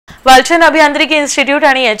वालचंद अभियांत्रिकी इन्स्टिट्यूट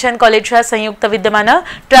आणि एचएन कॉलेजच्या संयुक्त विद्यमाने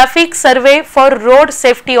traffic survey for road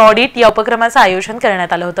safety audit या उपक्रमाचे आयोजन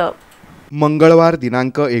करण्यात आले होते। मंगळवार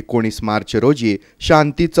दिनांक 19 मार्च रोजी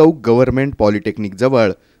शांती चौक गव्हर्नमेंट पॉलिटेक्निक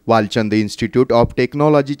जवळ वालचंद इन्स्टिट्यूट ऑफ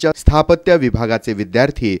टेक्नॉलॉजीच्या स्थापत्य विभागाचे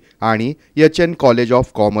विद्यार्थी आणि एचएन कॉलेज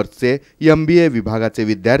ऑफ कॉमर्सचे MBA विभागाचे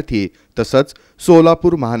विद्यार्थी तसंच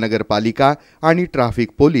सोलापूर महानगरपालिका आणि ट्रॅफिक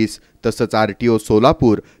पोलीस तसंच RTO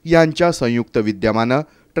सोलापूर यांच्या संयुक्त विद्यमाने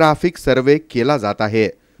ट्रॅफिक सर्वे केला जात आहे।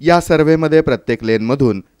 या सर्वेमध्ये प्रत्येक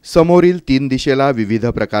लेनमधून समोरील 3 दिशेला विविध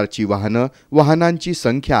प्रकारची वाहनांची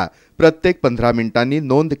संख्या प्रत्येक 15 मिनिटांनी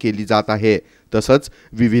नोंद केली जात आहे। तसंच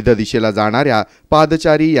विविध दिशेला जाणाऱ्या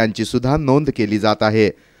पादचारी यांची सुद्धा नोंद केली जात आहे।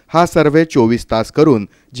 हा सर्वे 24 तास करून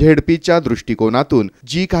झेडपीच्या दृष्टिकोनातून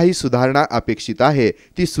जी काही सुधारणा अपेक्षित आहे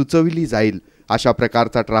ती सुचविली जाईल। अशा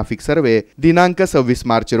प्रकारचा ट्रॅफिक सर्वे दिनांक 26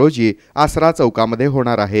 मार्च रोजी आसरा चौकामध्ये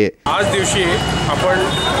होणार आहे। आज दिवशी आपण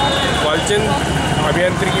वालचंद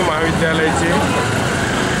अभियांत्रिकी महाविद्यालयाचे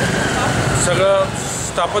सगळं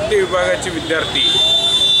स्थापत्य विभागाचे विद्यार्थी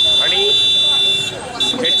आणि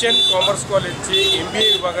एचएन कॉमर्स कॉलेजचे MBA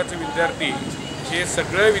विभागाचे विद्यार्थी हे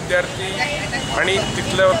सगळे विद्यार्थी आणि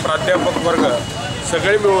तिथलं प्राध्यापक वर्ग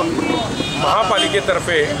सगळे मिळून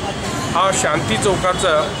महापालिकेतर्फे हा शांती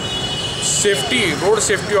चौकाचा रोड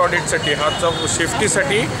सेफ्टी ऑडिटसाठी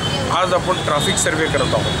सेफ्टीसाठी आज आपण ट्रॅफिक सर्वे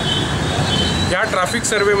करत आहोत। या ट्रॅफिक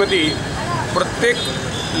सर्वेमध्ये प्रत्येक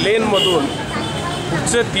लेनमधून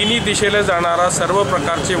पुढचे तिन्ही दिशेला जाणारा सर्व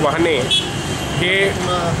प्रकारचे वाहने हे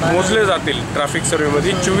मोजले जातील। ट्रॅफिक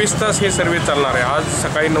सर्वेमध्ये 24 तास हे सर्वे चालणार आहे। आज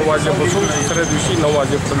सकाळी 9 वाजेपासून दुसऱ्या दिवशी 9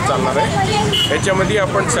 वाजेपर्यंत चालणार आहे। याच्यामध्ये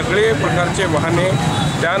आपण सगळे प्रकारचे वाहने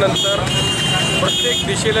त्यानंतर प्रत्येक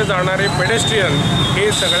दिशेला जाणारे पेडेस्ट्रियन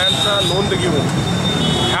हे सगळ्यांचा नोंद घेऊन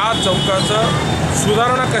ह्या चौकाचं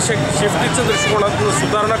सुधारणा सेफ्टीच्या दृष्टिकोनातून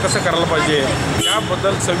सुधारणा कसं करायला पाहिजे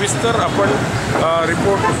याबद्दल सविस्तर आपण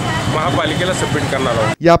रिपोर्ट महापालिकेला सबमिट करणार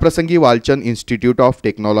आहोत। या प्रसंगी वालचंद इन्स्टिट्यूट ऑफ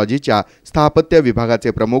टेक्नॉलॉजीच्या स्थापत्य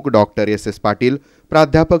विभागाचे प्रमुख डॉक्टर SS पाटील,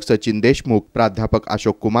 प्राध्यापक सचिन देशमुख, प्राध्यापक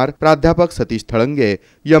अशोक कुमार, प्राध्यापक सतीश थळंगे,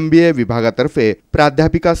 MBA विभागातर्फे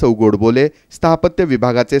प्राध्यापिका सौ गोडबोले, स्थापत्य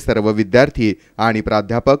विभागाचे सर्व विद्यार्थी आणि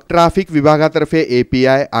प्राध्यापक, ट्रॅफिक विभागातर्फे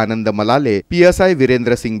API आनंद मलाले, PSI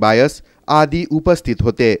वीरेंद्र सिंग बायस आदी उपस्थित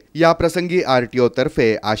होते। या प्रसंगी RTO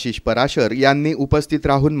तर्फे आशिष पराशर यांनी उपस्थित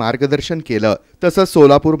राहून मार्गदर्शन केलं। तसंच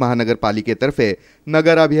सोलापूर महानगरपालिकेतर्फे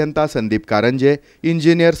नगर अभियंता संदीप कारंजे,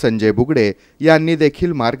 इंजिनियर संजय बुगडे यांनी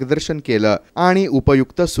देखील मार्गदर्शन केलं आणि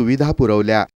उपयुक्त सुविधा पुरवल्या।